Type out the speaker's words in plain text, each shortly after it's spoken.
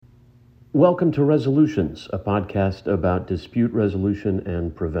Welcome to Resolutions, a podcast about dispute resolution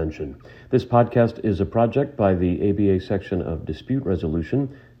and prevention. This podcast is a project by the ABA section of Dispute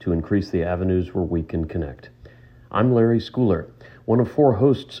Resolution to increase the avenues where we can connect. I'm Larry Schooler. One of four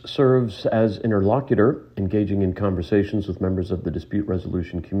hosts serves as interlocutor, engaging in conversations with members of the dispute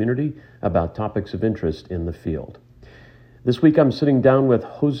resolution community about topics of interest in the field. This week I'm sitting down with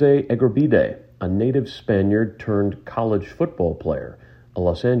Jose Egurbide, a native Spaniard turned college football player, a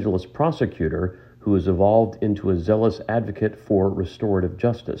Los Angeles prosecutor who has evolved into a zealous advocate for restorative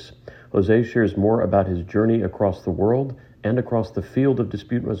justice. Jose shares more about his journey across the world and across the field of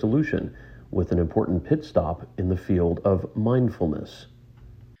dispute resolution, with an important pit stop in the field of mindfulness.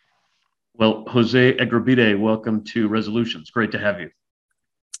 Well, Jose Egurbide, welcome to Resolutions. Great to have you.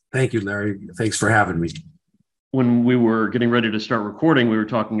 Thank you, Larry. Thanks for having me. When we were getting ready to start recording, we were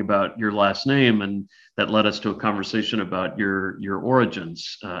talking about your last name, and that led us to a conversation about your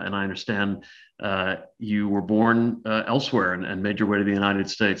origins. And I understand you were born elsewhere and made your way to the United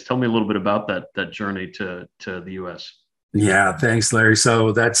States. Tell me a little bit about that journey to the U.S. Yeah, thanks, Larry.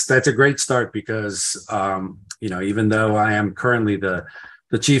 So that's a great start because even though I am currently the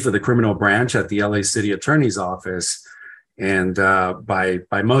chief of the criminal branch at the LA City Attorney's Office, and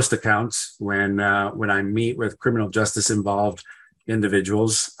by most accounts, when I meet with criminal justice involved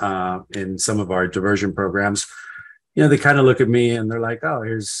individuals in some of our diversion programs, they kind of look at me and they're like, "Oh,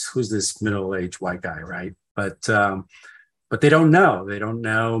 who's this middle-aged white guy, right?" But they don't know. They don't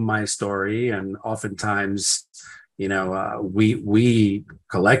know my story, and oftentimes, we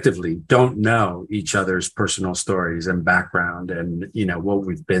collectively don't know each other's personal stories and background, and what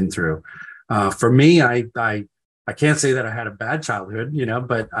we've been through. For me, I can't say that I had a bad childhood,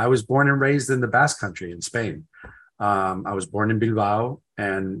 but I was born and raised in the Basque Country in Spain. I was born in Bilbao.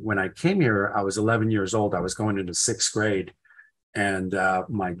 And when I came here, I was 11 years old. I was going into sixth grade. And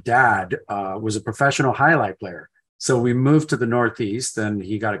my dad was a professional highlight player. So we moved to the Northeast and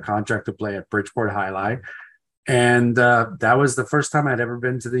he got a contract to play at Bridgeport Highlight. And that was the first time I'd ever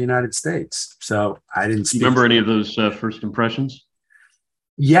been to the United States. So I didn't speak. Remember any of those first impressions?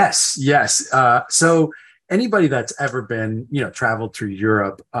 Yes. So anybody that's ever been, traveled through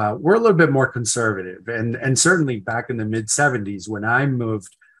Europe, we're a little bit more conservative. And certainly back in the mid 70s, when I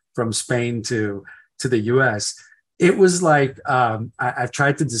moved from Spain to the US, it was like, I've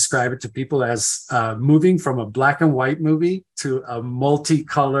tried to describe it to people as moving from a black and white movie to a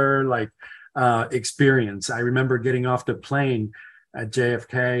multicolor experience. I remember getting off the plane at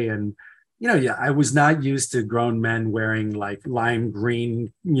JFK and I was not used to grown men wearing like lime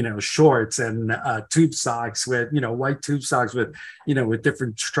green, shorts and tube socks with, white tube socks with, with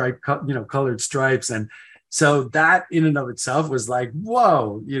different colored stripes. And so that in and of itself was like,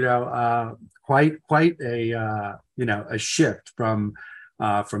 whoa, quite a shift from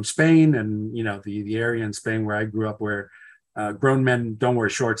Spain and, the area in Spain where I grew up where grown men don't wear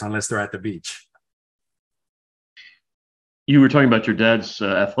shorts unless they're at the beach. You were talking about your dad's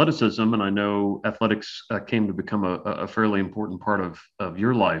athleticism, and I know athletics came to become a fairly important part of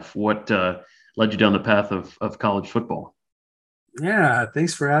your life. What led you down the path of college football? Yeah,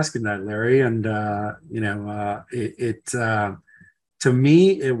 thanks for asking that, Larry. And to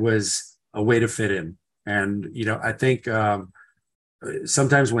me, it was a way to fit in. And I think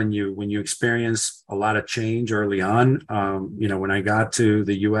sometimes when you experience a lot of change early on, when I got to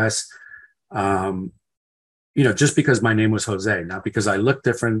the U.S. Just because my name was Jose, not because I looked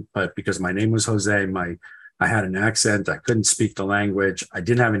different, but because my name was Jose, I had an accent, I couldn't speak the language, I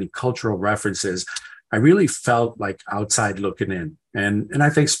didn't have any cultural references. I really felt like outside looking in. And I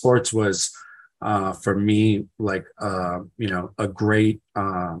think sports was, for me, like, a great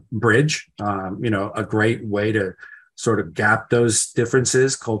bridge, a great way to sort of gap those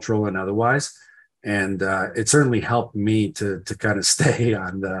differences, cultural and otherwise. And it certainly helped me to kind of stay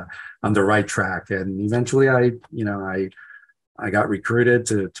on the right track. And eventually I got recruited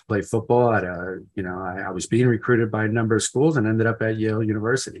to play football at I was being recruited by a number of schools and ended up at Yale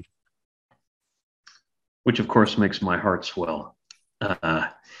University. Which of course makes my heart swell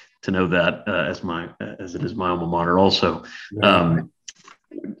to know that as it is my alma mater also. I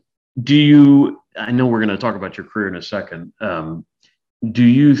know we're going to talk about your career in a second. Do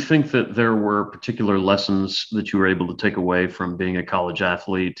you think that there were particular lessons that you were able to take away from being a college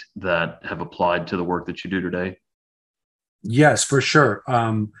athlete that have applied to the work that you do today? Yes, for sure.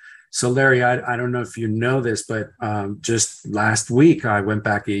 So Larry, I don't know if you know this, but just last week, I went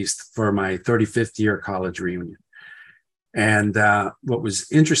back east for my 35th year college reunion. And what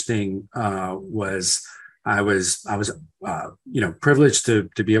was interesting was I was privileged to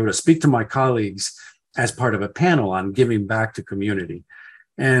be able to speak to my colleagues as part of a panel on giving back to community.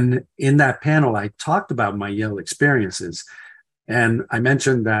 And in that panel, I talked about my Yale experiences. And I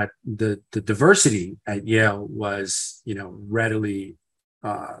mentioned that the diversity at Yale was, readily,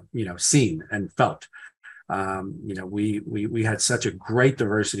 seen and felt. We had such a great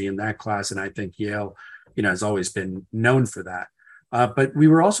diversity in that class, and I think Yale, has always been known for that. But we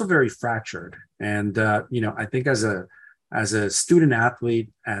were also very fractured, and I think as a student athlete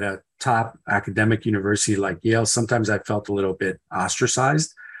at a top academic university like Yale, sometimes I felt a little bit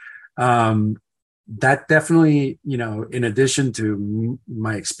ostracized. That definitely, in addition to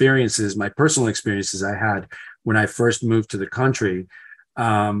my experiences, my personal experiences I had when I first moved to the country,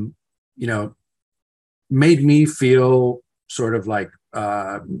 made me feel sort of like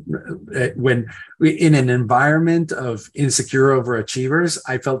when in an environment of insecure overachievers,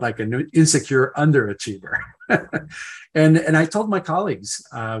 I felt like an insecure underachiever. And I told my colleagues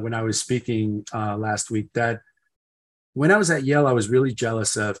when I was speaking last week that when I was at Yale, I was really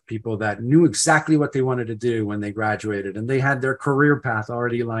jealous of people that knew exactly what they wanted to do when they graduated and they had their career path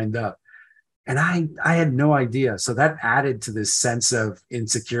already lined up. And I had no idea. So that added to this sense of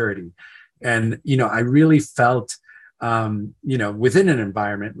insecurity. And, I really felt, within an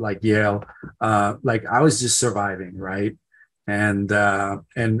environment like Yale, like I was just surviving, right? And I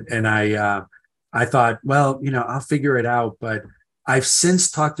thought, well, I'll figure it out. But I've since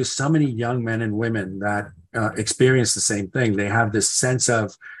talked to so many young men and women that experience the same thing. They have this sense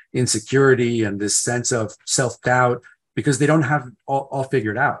of insecurity and this sense of self-doubt because they don't have all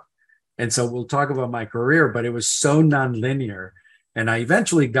figured out. And so we'll talk about my career, but it was so nonlinear. And I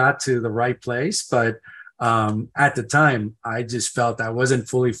eventually got to the right place. But at the time, I just felt I wasn't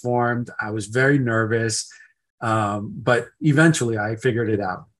fully formed. I was very nervous. But eventually I figured it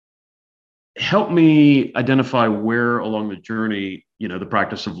out. Help me identify where along the journey, the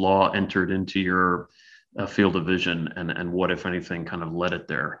practice of law entered into your field of vision and what, if anything, kind of led it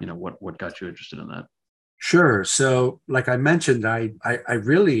there? What got you interested in that? Sure. So like I mentioned, I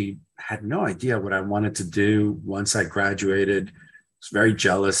really had no idea what I wanted to do once I graduated. I was very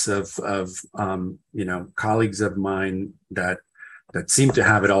jealous of colleagues of mine that seemed to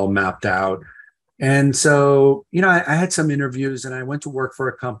have it all mapped out. And so, I had some interviews and I went to work for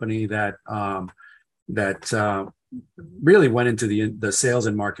a company that really went into the sales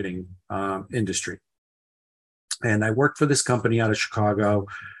and marketing industry. And I worked for this company out of Chicago,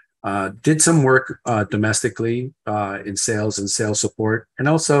 did some work domestically in sales and sales support, and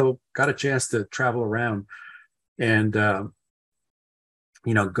also got a chance to travel around and,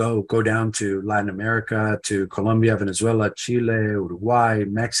 go down to Latin America, to Colombia, Venezuela, Chile, Uruguay,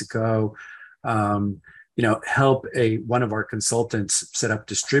 Mexico, help one of our consultants set up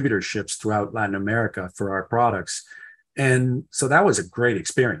distributorships throughout Latin America for our products. And so that was a great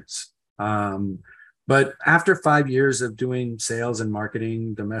experience. But after 5 years of doing sales and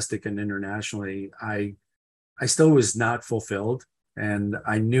marketing, domestic and internationally, I still was not fulfilled. And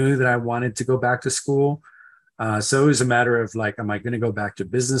I knew that I wanted to go back to school. So it was a matter of like, am I going to go back to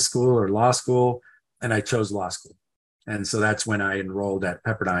business school or law school? And I chose law school. And so that's when I enrolled at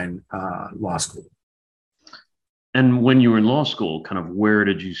Pepperdine Law School. And when you were in law school, kind of where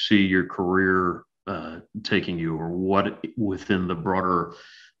did you see your career taking you, or what within the broader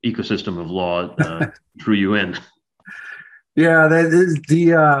ecosystem of law drew you in? Yeah, that is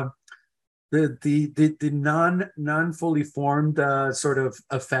the non fully formed sort of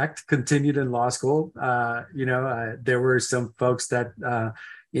effect continued in law school. There were some folks that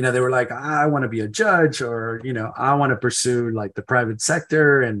they were like, I want to be a judge, or I want to pursue like the private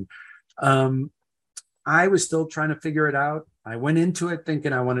sector, and I was still trying to figure it out. I went into it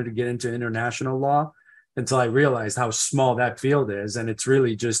thinking I wanted to get into international law until I realized how small that field is. And it's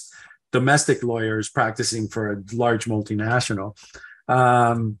really just domestic lawyers practicing for a large multinational.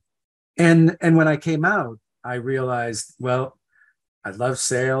 And when I came out, I realized, well, I love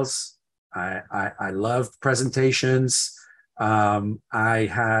sales. I loved presentations. I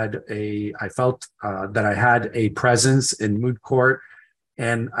felt that I had a presence in moot court,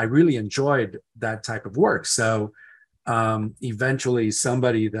 and I really enjoyed that type of work. So eventually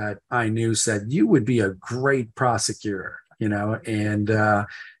somebody that I knew said, you would be a great prosecutor, and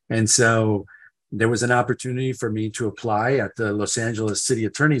so there was an opportunity for me to apply at the Los Angeles City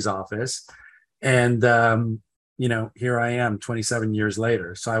Attorney's Office. And, here I am 27 years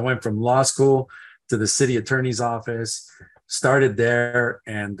later. So I went from law school to the City Attorney's Office, started there,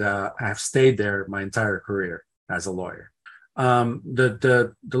 and I've stayed there my entire career as a lawyer.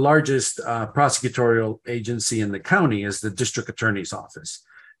 The largest prosecutorial agency in the county is the District Attorney's Office,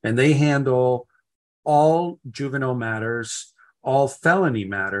 and they handle all juvenile matters, all felony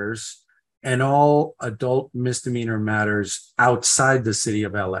matters, and all adult misdemeanor matters outside the city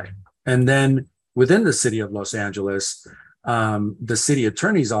of LA. And then within the city of Los Angeles, the city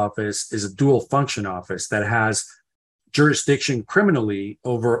attorney's office is a dual function office that has jurisdiction criminally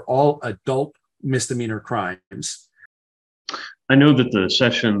over all adult misdemeanor crimes. I know that the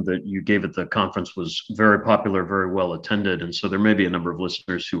session that you gave at the conference was very popular, very well attended. And so there may be a number of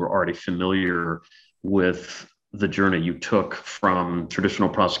listeners who are already familiar with the journey you took from traditional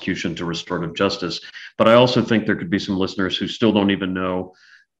prosecution to restorative justice. But I also think there could be some listeners who still don't even know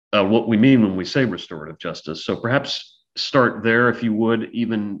what we mean when we say restorative justice. So perhaps start there, if you would,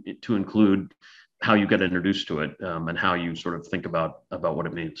 even to include how you get introduced to it, and how you sort of think about what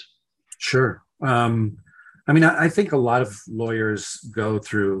it means. Sure. I mean, I think a lot of lawyers go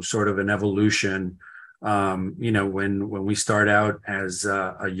through sort of an evolution. When we start out as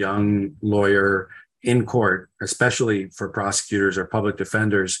a young lawyer in court, especially for prosecutors or public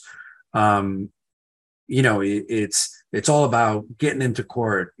defenders, it's all about getting into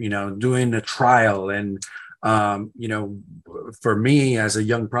court, doing a trial. And, for me as a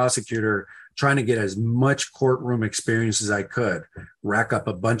young prosecutor, trying to get as much courtroom experience as I could, rack up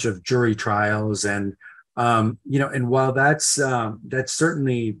a bunch of jury trials. And, and while that's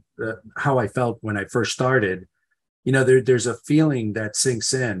certainly how I felt when I first started, there's a feeling that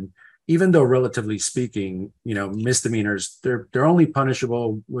sinks in, even though relatively speaking, misdemeanors, they're only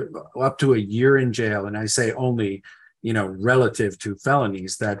punishable up to a year in jail. And I say only, relative to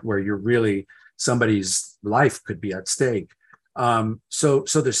felonies where you're really, somebody's life could be at stake. So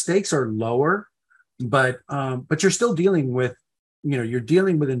the stakes are lower, but you're still dealing with, you're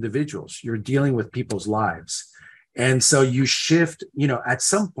dealing with individuals, you're dealing with people's lives. And so you shift, at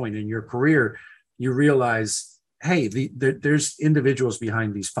some point in your career, you realize, hey, there's individuals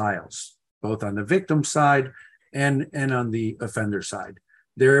behind these files, both on the victim side and on the offender side.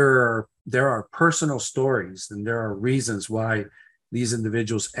 There are personal stories, and there are reasons why these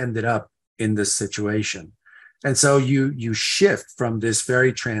individuals ended up in this situation. And so you shift from this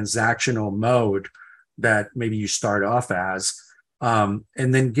very transactional mode that maybe you start off as, and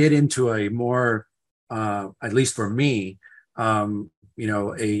then get into a more, at least for me, a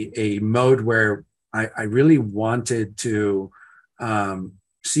mode where I really wanted to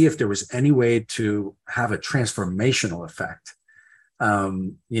see if there was any way to have a transformational effect.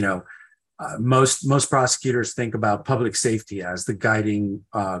 Most prosecutors think about public safety as the guiding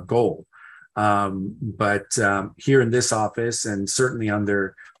goal. But here in this office, and certainly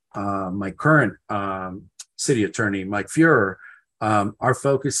under my current city attorney, Mike Feuer, our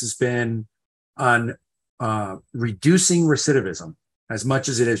focus has been on reducing recidivism as much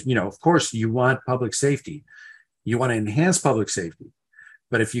as it is. Of course, you want public safety. You want to enhance public safety.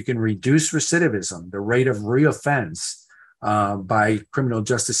 But if you can reduce recidivism, the rate of reoffense by criminal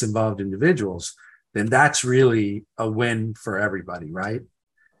justice involved individuals, then that's really a win for everybody, right?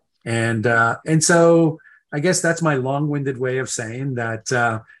 And so I guess that's my long-winded way of saying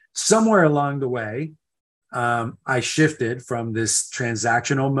that somewhere along the way, I shifted from this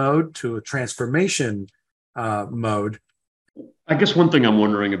transactional mode to a transformation mode. I guess one thing I'm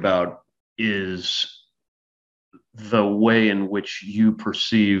wondering about is the way in which you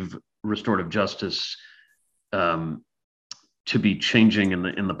perceive restorative justice to be changing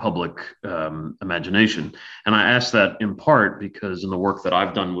in the public imagination. And I ask that in part because in the work that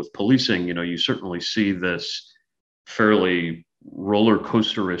I've done with policing, you certainly see this fairly roller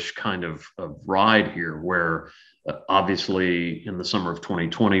coaster-ish kind of ride here, where obviously in the summer of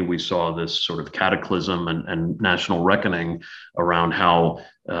 2020, we saw this sort of cataclysm and national reckoning around how,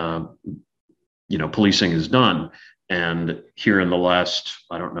 policing is done. And here in the last,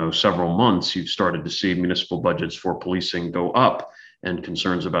 several months, you've started to see municipal budgets for policing go up, and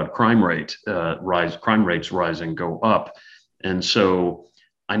concerns about crime rates rising go up. And so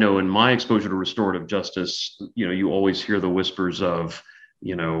I know in my exposure to restorative justice, you always hear the whispers of,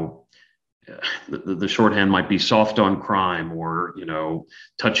 the shorthand might be soft on crime, or,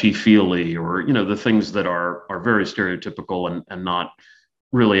 touchy feely, or, the things that are very stereotypical and not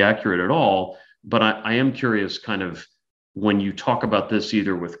really accurate at all. But I am curious, kind of, when you talk about this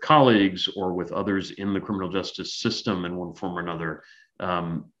either with colleagues or with others in the criminal justice system in one form or another,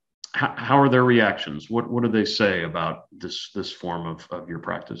 how are their reactions? What do they say about this form of your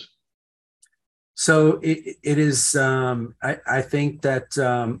practice? So it is. I think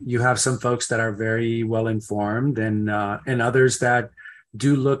that you have some folks that are very well informed, and others that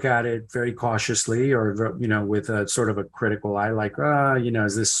do look at it very cautiously, or with a sort of a critical eye, like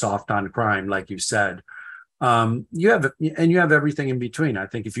is this soft on crime, like you said. You have everything in between. I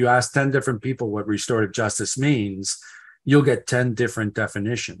think if you ask 10 different people what restorative justice means, you'll get 10 different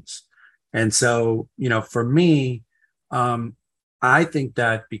definitions. And so, for me, I think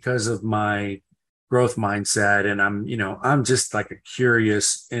that because of my growth mindset, and I'm just like a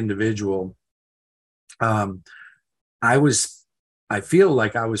curious individual. Um, I was, I feel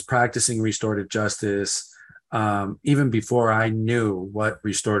like I was practicing restorative justice even before I knew what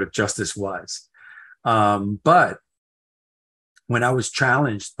restorative justice was. But when I was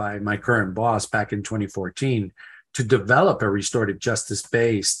challenged by my current boss back in 2014 to develop a restorative justice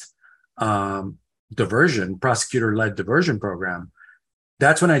based prosecutor led diversion program,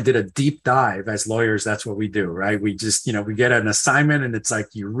 that's when I did a deep dive. As lawyers, that's what we do, right? We just, we get an assignment and it's like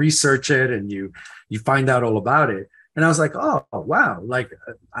you research it and you find out all about it. And I was like, oh wow, like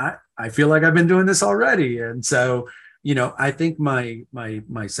I feel like I've been doing this already. And so, I think my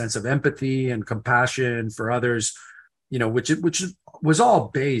sense of empathy and compassion for others, which was all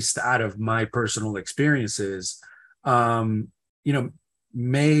based out of my personal experiences, you know,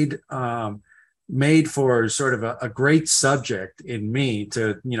 made made for sort of a great subject in me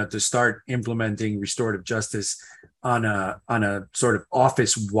to start implementing restorative justice on a sort of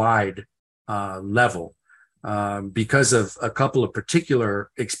office wide level, because of a couple of particular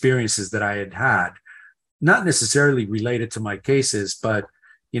experiences that I had had, not necessarily related to my cases, but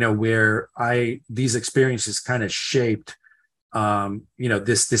where these experiences kind of shaped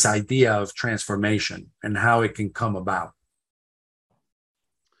this idea of transformation and how it can come about.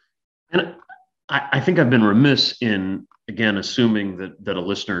 And I think I've been remiss in, again, assuming that a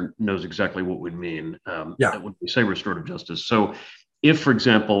listener knows exactly what we mean when we say restorative justice. So if, for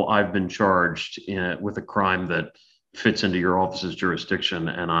example, I've been charged with a crime that fits into your office's jurisdiction,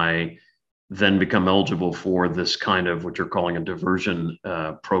 and I then become eligible for this kind of what you're calling a diversion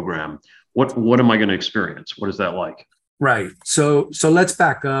program, what am I going to experience? What is that like? Right. So let's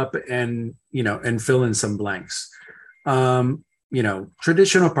back up and fill in some blanks.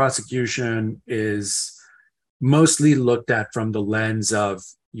 Traditional prosecution is mostly looked at from the lens of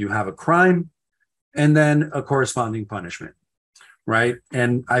you have a crime and then a corresponding punishment, right?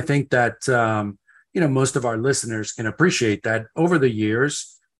 And I think that most of our listeners can appreciate that over the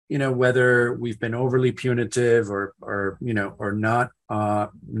years, whether we've been overly punitive or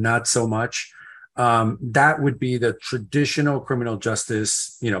not so much, that would be the traditional criminal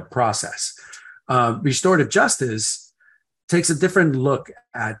justice process. Restorative justice takes a different look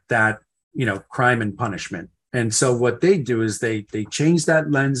at that crime and punishment. And so what they do is they change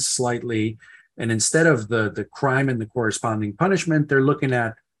that lens slightly, and instead of the crime and the corresponding punishment, they're looking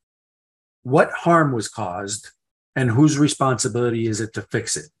at what harm was caused and whose responsibility is it to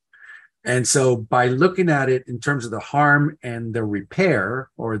fix it. And so by looking at it in terms of the harm and the repair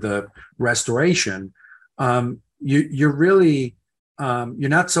or the restoration, you're really you're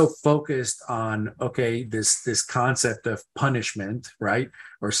not so focused on, okay, this concept of punishment, right?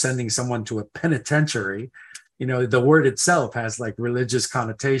 Or sending someone to a penitentiary. The word itself has like religious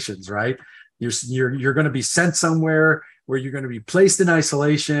connotations, right? You're going to be sent somewhere where you're going to be placed in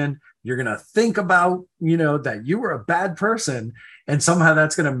isolation. You're going to think about, that you were a bad person, and somehow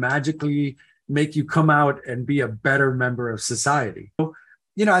that's going to magically make you come out and be a better member of society.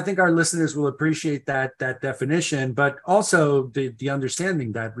 I think our listeners will appreciate that definition, but also the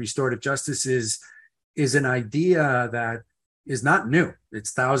understanding that restorative justice is an idea that is not new.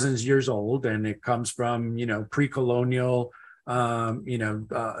 It's thousands of years old, and it comes from pre-colonial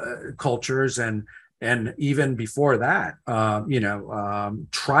cultures, and even before that,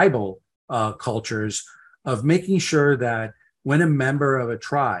 tribal cultures, of making sure that when a member of a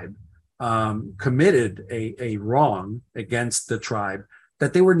tribe committed a wrong against the tribe,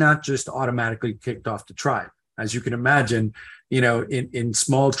 that they were not just automatically kicked off the tribe. As you can imagine, in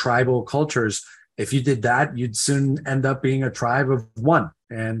small tribal cultures, if you did that, you'd soon end up being a tribe of one.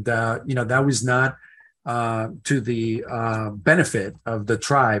 And, that was not to the benefit of the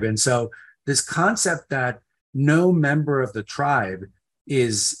tribe. And so this concept that no member of the tribe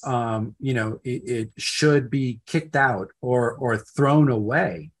is, it should be kicked out or thrown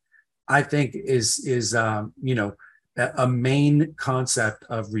away, I think is a main concept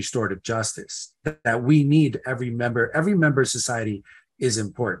of restorative justice, that we need every member of society is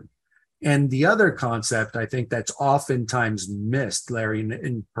important. And the other concept, I think, that's oftentimes missed, Larry,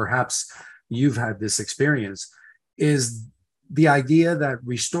 and perhaps you've had this experience, is the idea that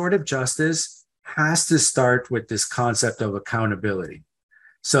restorative justice has to start with this concept of accountability.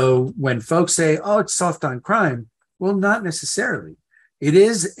 So when folks say, oh, it's soft on crime, well, not necessarily. It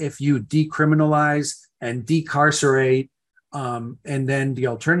is if you decriminalize and decarcerate, and then the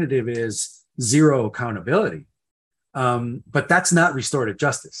alternative is zero accountability. But that's not restorative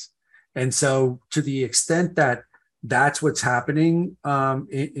justice. And so to the extent that that's what's happening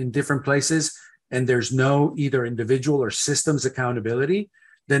in different places, and there's no either individual or systems accountability,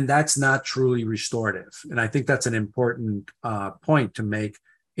 then that's not truly restorative. And I think that's an important point to make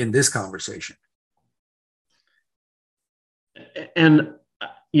in this conversation. And,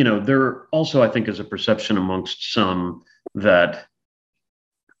 you know, there also, I think, is a perception amongst some that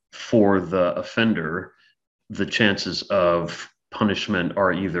for the offender, the chances of punishment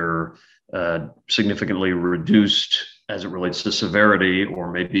are either significantly reduced as it relates to severity,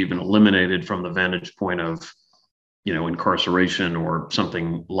 or maybe even eliminated from the vantage point of, you know, incarceration or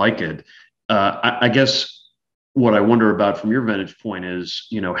something like it. I guess what I wonder about from your vantage point is,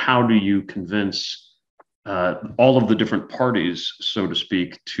 you know, how do you convince all of the different parties, so to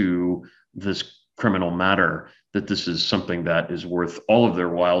speak, to this criminal matter that this is something that is worth all of their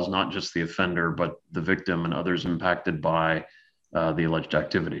whiles, not just the offender, but the victim and others impacted by the alleged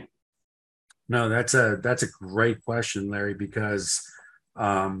activity? No, that's a great question, Larry, because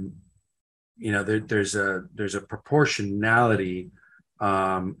you know, there's a proportionality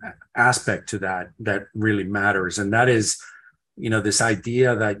aspect to that really matters, and that is, you know, this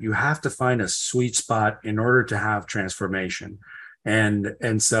idea that you have to find a sweet spot in order to have transformation,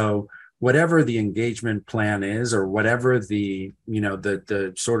 and so whatever the engagement plan is, or whatever the, you know,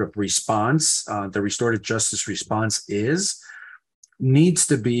 the sort of response, the restorative justice response is, needs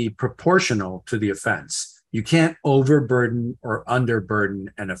to be proportional to the offense. You can't overburden or underburden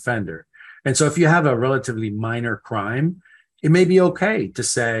an offender. And so if you have a relatively minor crime, it may be okay to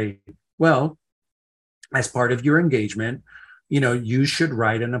say, well, as part of your engagement, you know, you should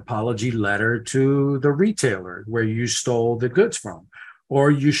write an apology letter to the retailer where you stole the goods from, or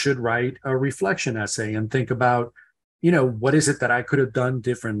you should write a reflection essay and think about, you know, what is it that I could have done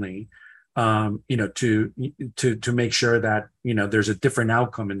differently, you know, to make sure that, you know, there's a different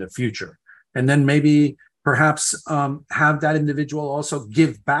outcome in the future. And then maybe perhaps have that individual also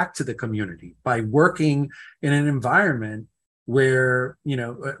give back to the community by working in an environment where, you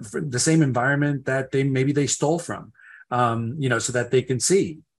know, the same environment that they stole from, you know, so that they can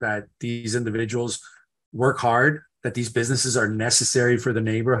see that these individuals work hard, that these businesses are necessary for the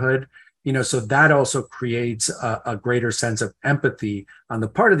neighborhood, you know, so that also creates a greater sense of empathy on the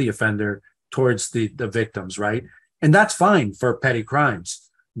part of the offender towards the victims, right? And that's fine for petty crimes.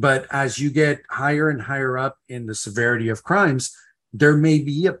 But as you get higher and higher up in the severity of crimes, there may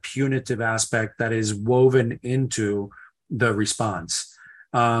be a punitive aspect that is woven into the response.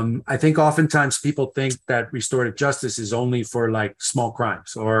 I think oftentimes people think that restorative justice is only for like small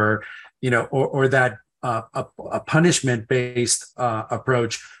crimes, or, you know, or that a punishment-based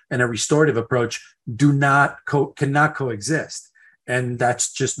approach and a restorative approach cannot coexist, and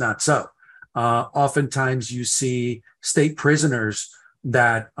that's just not so. Oftentimes, you see state prisoners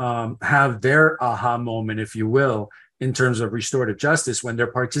that have their aha moment, if you will, in terms of restorative justice when they're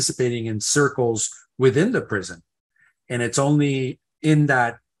participating in circles within the prison, and it's only in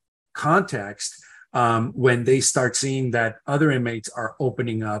that context when they start seeing that other inmates are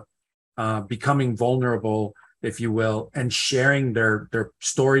opening up, becoming vulnerable, if you will, and sharing their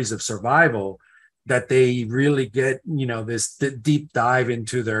stories of survival, that they really get, you know, this deep dive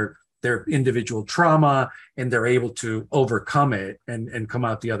into their individual trauma, and they're able to overcome it and come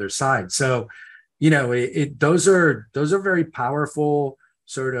out the other side. So, you know, those are very powerful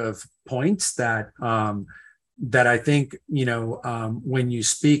sort of points that that I think, you know, when you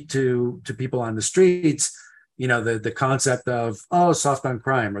speak to people on the streets, you know, the concept of, oh, soft on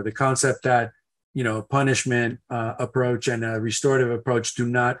crime, or the concept that, you know, punishment approach and a restorative approach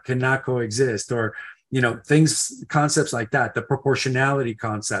cannot coexist, or, you know, concepts like that, the proportionality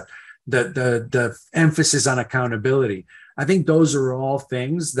concept, the emphasis on accountability. I think those are all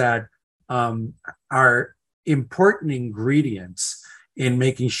things that are important ingredients in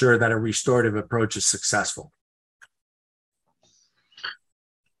making sure that a restorative approach is successful.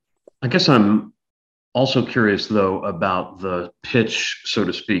 I guess I'm also curious, though, about the pitch, so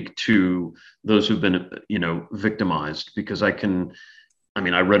to speak, to those who've been, you know, victimized, because I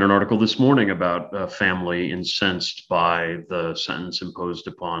read an article this morning about a family incensed by the sentence imposed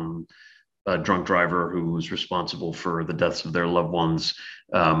upon a drunk driver who was responsible for the deaths of their loved ones.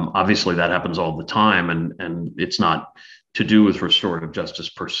 Obviously, that happens all the time, and it's not to do with restorative justice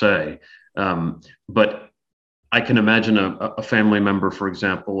per se. But I can imagine a family member, for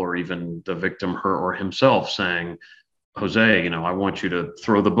example, or even the victim, her or himself, saying, Jose, you know, I want you to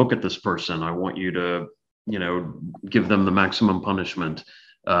throw the book at this person. I want you to, you know, give them the maximum punishment.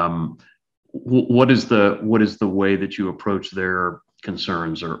 What is the way that you approach their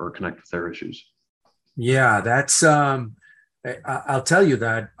concerns or connect with their issues? Yeah, that's I'll tell you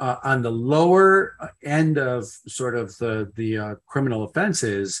that on the lower end of sort of the criminal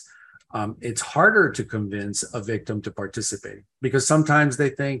offenses, it's harder to convince a victim to participate because sometimes they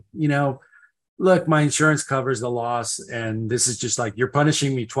think, look, my insurance covers the loss, and this is just like you're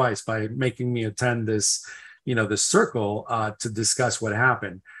punishing me twice by making me attend this, this circle to discuss what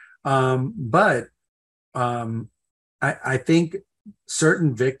happened. But I think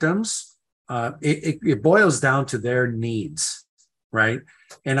certain victims, it boils down to their needs, right?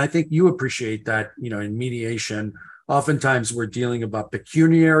 And I think you appreciate that, in mediation, oftentimes we're dealing about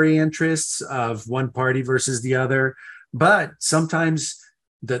pecuniary interests of one party versus the other. But sometimes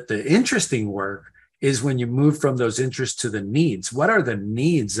the interesting work is when you move from those interests to the needs. What are the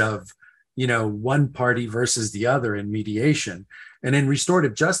needs of, one party versus the other in mediation? And in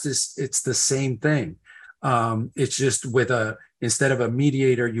restorative justice, it's the same thing. It's just instead of a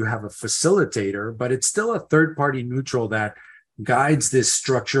mediator, you have a facilitator, but it's still a third party neutral that guides this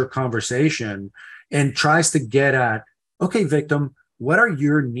structure conversation and tries to get at, okay, victim, what are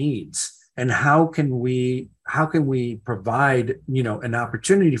your needs? And how can we provide, an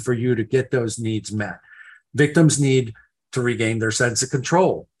opportunity for you to get those needs met? Victims need to regain their sense of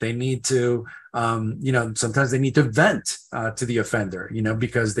control. They need to, sometimes they need to vent to the offender,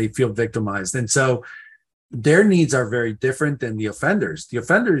 because they feel victimized. And so their needs are very different than the offenders. The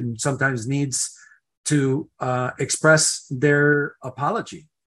offender sometimes needs to express their apology,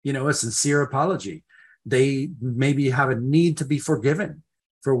 a sincere apology. They maybe have a need to be forgiven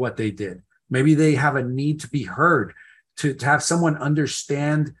for what they did. Maybe they have a need to be heard, to have someone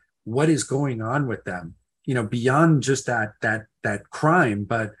understand what is going on with them, beyond just that crime,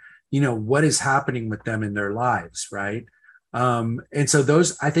 but, what is happening with them in their lives, right? And so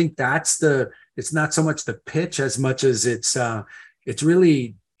I think it's not so much the pitch as much as it's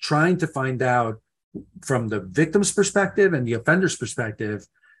really trying to find out from the victim's perspective and the offender's perspective,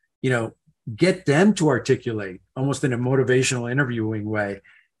 get them to articulate almost in a motivational interviewing way,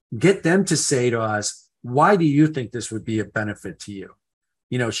 get them to say to us, why do you think this would be a benefit to you?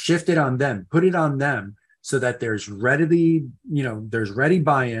 Shift it on them, put it on them so that there's ready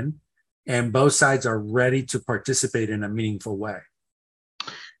buy-in and both sides are ready to participate in a meaningful way.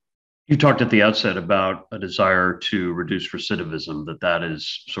 You talked at the outset about a desire to reduce recidivism, that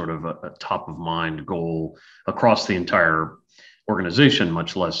is sort of a top of mind goal across the entire organization,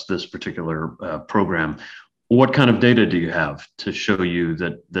 much less this particular program. What kind of data do you have to show you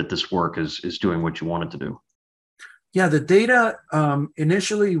that this work is doing what you want it to do? Yeah, the data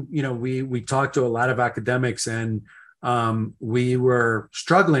initially, we talked to a lot of academics, and we were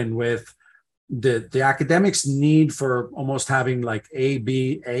struggling with the academics' need for almost having like A,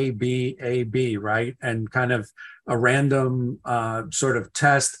 B, A, B, A, B, right? And kind of a random sort of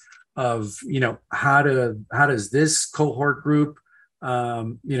test of, how does this cohort group,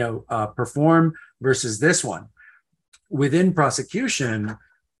 perform versus this one. Within prosecution,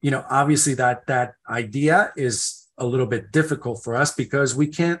 obviously that idea is a little bit difficult for us because we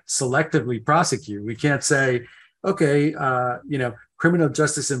can't selectively prosecute. We can't say, okay, criminal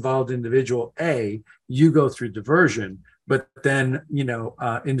justice involved individual A, you go through diversion, but then,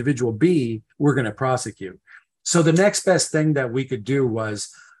 individual B, we're going to prosecute. So the next best thing that we could do was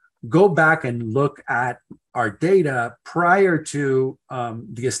go back and look at our data prior to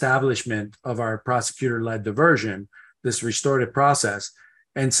the establishment of our prosecutor-led diversion, this restorative process.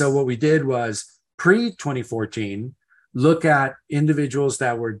 And so what we did was pre-2014, look at individuals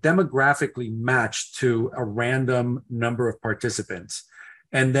that were demographically matched to a random number of participants,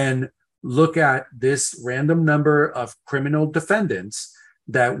 and then look at this random number of criminal defendants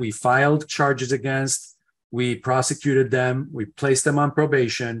that we filed charges against, we prosecuted them, we placed them on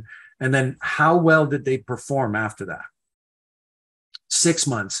probation, and then how well did they perform after that? 6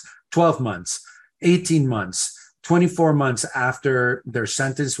 months, 12 months, 18 months, 24 months after their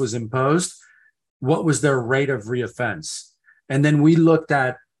sentence was imposed, what was their rate of reoffense? And then we looked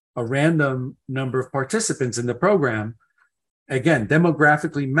at a random number of participants in the program, again,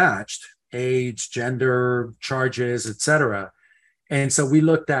 demographically matched, age, gender, charges, et cetera. And so we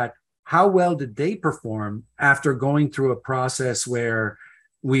looked at how well did they perform after going through a process where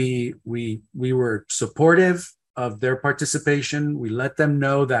we were supportive of their participation. We let them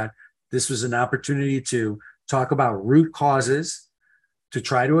know that this was an opportunity to talk about root causes, to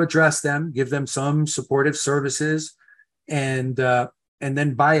try to address them, give them some supportive services. And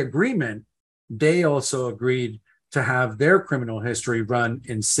then by agreement, they also agreed to have their criminal history run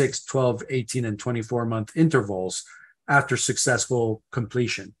in 6, 12, 18, and 24-month intervals after successful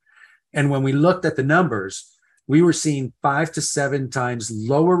completion. And when we looked at the numbers, we were seeing 5 to 7 times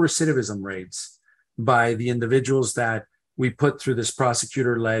lower recidivism rates by the individuals that we put through this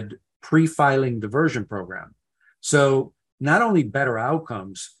prosecutor-led pre-filing diversion program. So not only better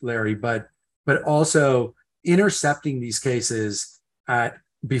outcomes, Larry, but also intercepting these cases at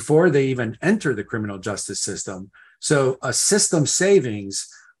before they even enter the criminal justice system. So a system savings,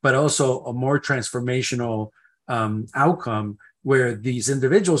 but also a more transformational outcome where these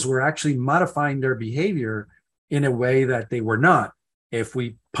individuals were actually modifying their behavior in a way that they were not if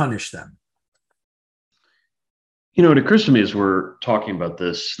we punish them. You know, it occurs to me as we're talking about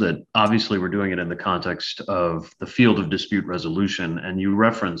this that obviously we're doing it in the context of the field of dispute resolution, and you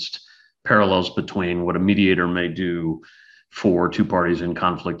referenced parallels between what a mediator may do for two parties in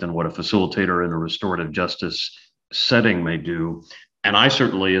conflict and what a facilitator in a restorative justice setting may do. And I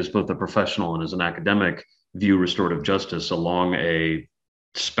certainly, as both a professional and as an academic, view restorative justice along a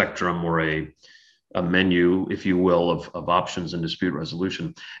spectrum or a menu, if you will, of options in dispute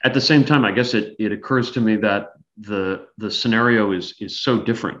resolution. At the same time, I guess it occurs to me that the scenario is so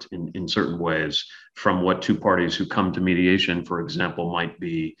different in certain ways from what two parties who come to mediation, for example, might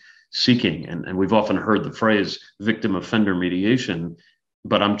be seeking. And we've often heard the phrase victim offender mediation,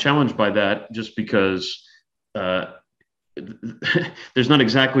 but I'm challenged by that just because there's not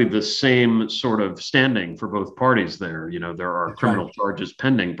exactly the same sort of standing for both parties there. You know, there are criminal charges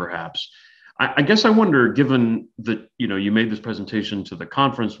pending, perhaps. I guess I wonder, given that, you know, you made this presentation to the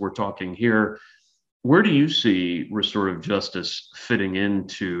conference, we're talking here, where do you see restorative justice fitting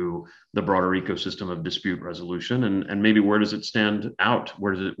into the broader ecosystem of dispute resolution, and maybe where does it stand out?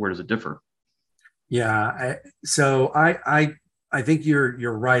 Where does it differ? Yeah, I think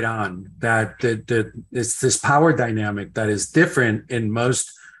you're right on that. It's this power dynamic that is different in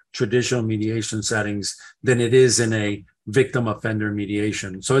most traditional mediation settings than it is in a victim offender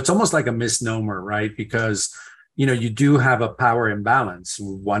mediation. So it's almost like a misnomer, right? Because you do have a power imbalance.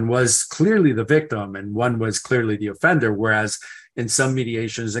 One was clearly the victim and one was clearly the offender, whereas in some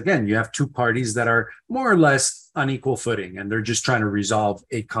mediations, again, you have two parties that are more or less on equal footing and they're just trying to resolve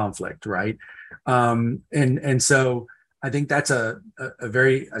a conflict, right? And so I think that's a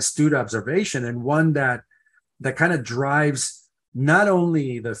very astute observation, and one that kind of drives not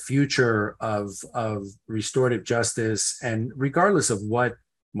only the future of restorative justice, and regardless of what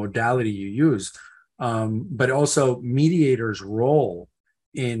modality you use, but also mediators' role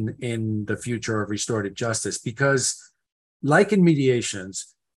in the future of restorative justice. Because like in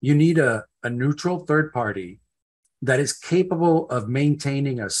mediations, you need a neutral third party that is capable of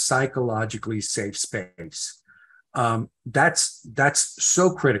maintaining a psychologically safe space. That's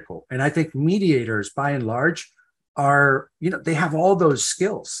so critical. And I think mediators, by and large, are, they have all those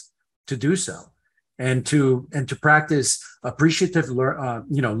skills to do so, and to practice appreciative,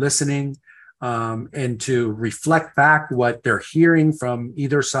 listening, and to reflect back what they're hearing from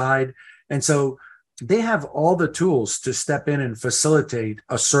either side. And so they have all the tools to step in and facilitate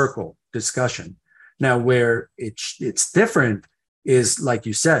a circle discussion. Now, where it's different is, like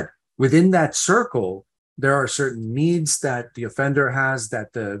you said, within that circle, there are certain needs that the offender has,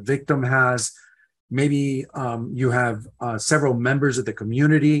 that the victim has. Maybe you have several members of the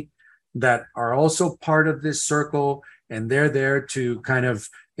community that are also part of this circle, and they're there to kind of,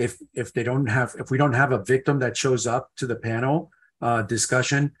 if we don't have a victim that shows up to the panel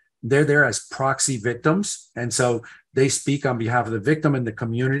discussion, they're there as proxy victims, and so they speak on behalf of the victim and the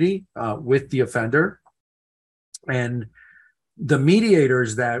community with the offender. And the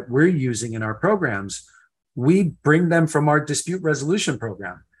mediators that we're using in our programs, we bring them from our dispute resolution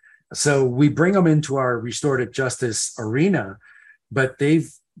program. So we bring them into our restorative justice arena, but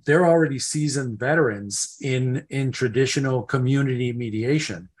they're already seasoned veterans in traditional community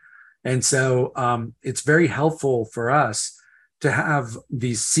mediation. And so it's very helpful for us to have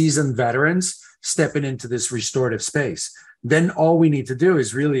these seasoned veterans stepping into this restorative space. Then all we need to do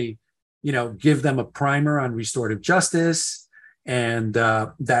is really, give them a primer on restorative justice, and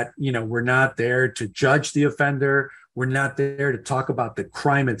that, we're not there to judge the offender. We're not there to talk about the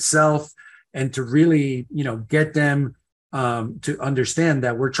crime itself, and to really, get them to understand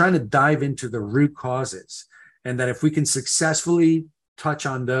that we're trying to dive into the root causes, and that if we can successfully touch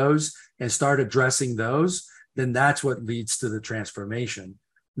on those and start addressing those, then that's what leads to the transformation,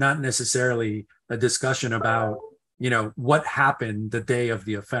 not necessarily a discussion about, what happened the day of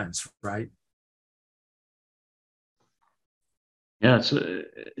the offense, right? Yeah,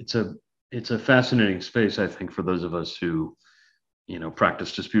 it's a fascinating space, I think, for those of us who,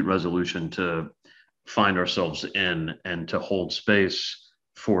 practice dispute resolution, to find ourselves in, and to hold space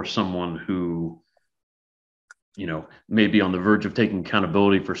for someone who, may be on the verge of taking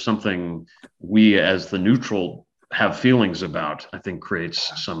accountability for something we as the neutral have feelings about, I think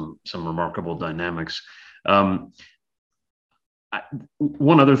creates some remarkable dynamics.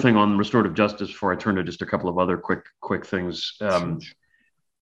 one other thing on restorative justice before I turn to just a couple of other quick things.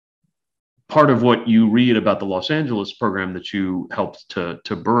 Part of what you read about the Los Angeles program that you helped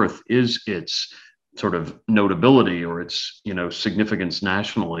to birth is its sort of notability or its significance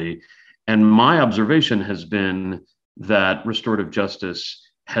nationally. And my observation has been that restorative justice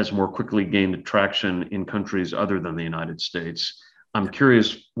has more quickly gained traction in countries other than the United States. I'm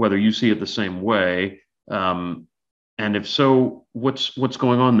curious whether you see it the same way. And if so, what's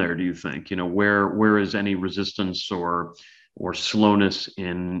going on there, do you think? Where is any resistance or slowness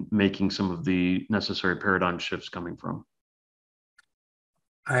in making some of the necessary paradigm shifts coming from?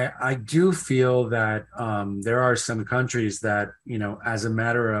 I do feel that there are some countries that, as a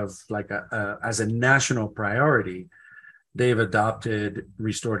matter of as a national priority, they've adopted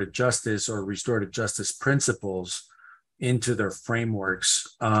restorative justice or restorative justice principles into their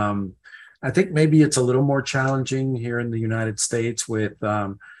frameworks. I think maybe it's a little more challenging here in the United States with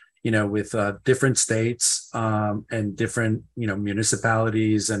different states and different,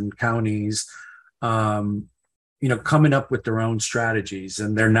 municipalities and counties, coming up with their own strategies,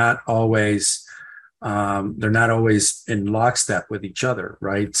 and they're not always in lockstep with each other,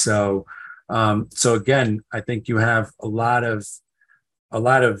 right? So again, I think you have a lot of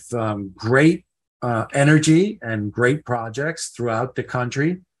great energy and great projects throughout the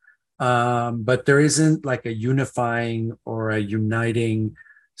country, but there isn't like a unifying or a uniting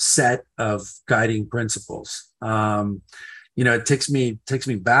set of guiding principles. It takes me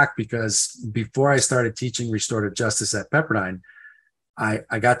back because before I started teaching restorative justice at Pepperdine,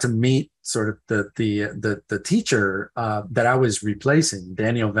 I got to meet sort of the teacher that I was replacing,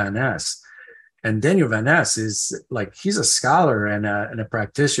 Daniel Van Ness. And Daniel Van Ness is he's a scholar and a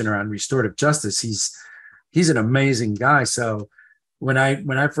practitioner on restorative justice. He's an amazing guy. So when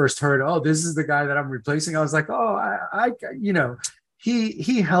I first heard, oh, this is the guy that I'm replacing, I was like, oh, I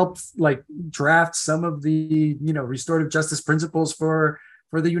he helped draft some of the restorative justice principles for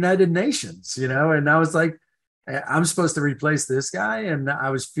the United Nations, and I was like, I'm supposed to replace this guy, and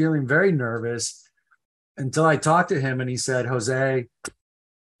I was feeling very nervous until I talked to him, and he said, Jose,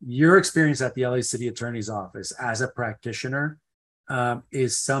 your experience at the LA City Attorney's Office as a practitioner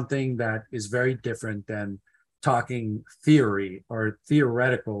is something that is very different than talking theory or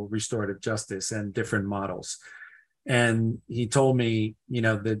theoretical restorative justice and different models. And he told me,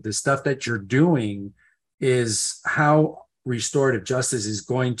 the stuff that you're doing is how restorative justice is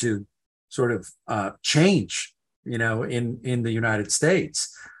going to sort of change, in the United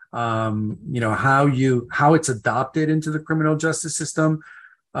States. How it's adopted into the criminal justice system.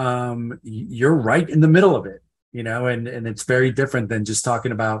 You're right in the middle of it, and it's very different than just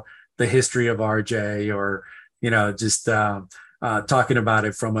talking about the history of RJ or, just talking about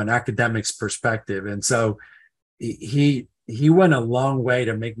it from an academic's perspective. And so he went a long way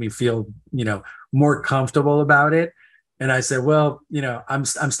to make me feel, more comfortable about it. And I said, well, I'm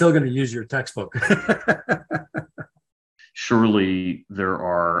still going to use your textbook. Surely there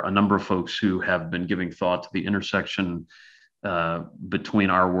are a number of folks who have been giving thought to the intersection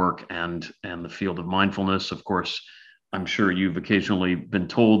between our work and the field of mindfulness. Of course, I'm sure you've occasionally been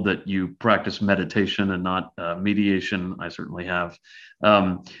told that you practice meditation and not mediation. I certainly have.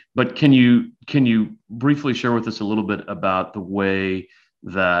 But can you briefly share with us a little bit about the way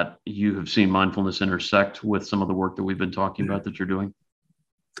that you have seen mindfulness intersect with some of the work that we've been talking about that you're doing?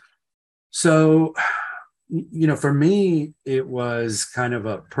 So, for me, it was kind of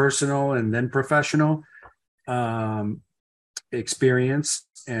a personal and then professional experience.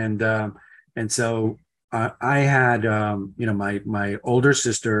 And so I had, my older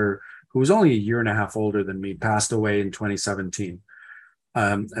sister, who was only a year and a half older than me, passed away in 2017.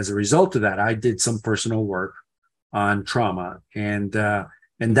 As a result of that, I did some personal work on trauma, and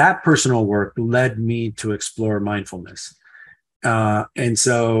that personal work led me to explore mindfulness. And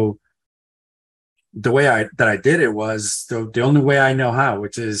so the way I did it was the only way I know how,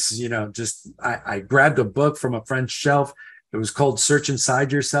 which is, I grabbed a book from a friend's shelf. It was called Search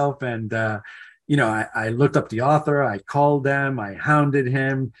Inside Yourself. And, I looked up the author, I called them, I hounded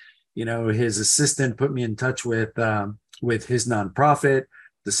him. His assistant put me in touch with his nonprofit,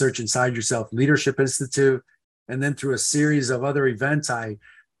 the Search Inside Yourself Leadership Institute. And then through a series of other events, I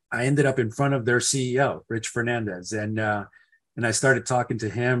ended up in front of their CEO, Rich Fernandez. And I started talking to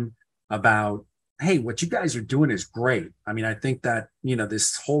him about, hey, what you guys are doing is great. I mean, I think that,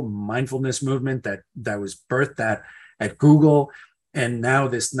 this whole mindfulness movement that was birthed at Google, and now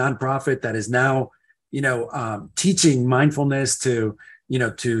this nonprofit that is now, teaching mindfulness to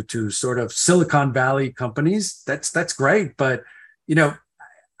sort of Silicon Valley companies. That's great. But,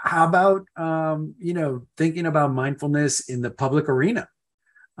 How about thinking about mindfulness in the public arena,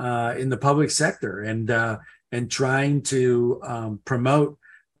 in the public sector, and trying to promote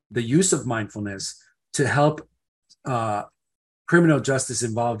the use of mindfulness to help criminal justice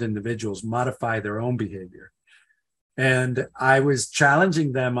involved individuals modify their own behavior. And I was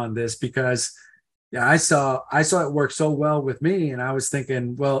challenging them on this because I saw it work so well with me, and I was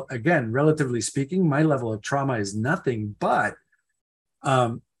thinking, well, again, relatively speaking, my level of trauma is nothing, but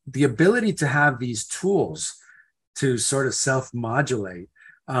the ability to have these tools to sort of self-modulate,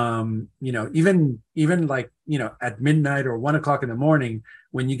 even like, at midnight or 1 o'clock in the morning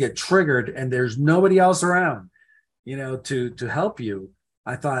when you get triggered and there's nobody else around, to help you.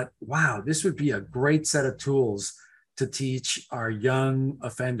 I thought, wow, this would be a great set of tools to teach our young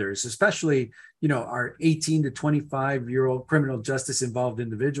offenders, especially, our 18 to 25-year-old criminal justice involved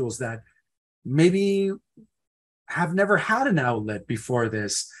individuals that maybe have never had an outlet before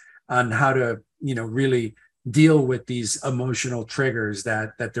this on how to, really deal with these emotional triggers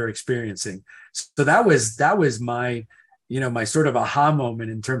that they're experiencing. So that was my, my sort of aha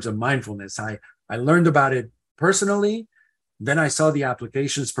moment in terms of mindfulness. I learned about it personally, then I saw the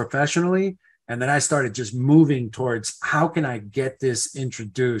applications professionally, and then I started just moving towards how can I get this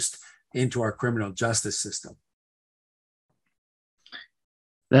introduced into our criminal justice system.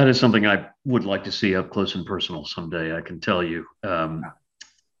 That is something I would like to see up close and personal someday, I can tell you.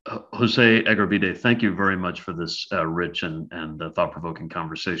 Jose Egurbide, thank you very much for this rich and thought-provoking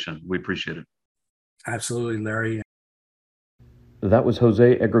conversation. We appreciate it. Absolutely, Larry. That was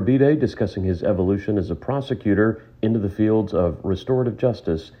Jose Egurbide discussing his evolution as a prosecutor into the fields of restorative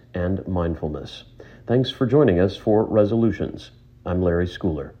justice and mindfulness. Thanks for joining us for Resolutions. I'm Larry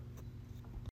Schooler.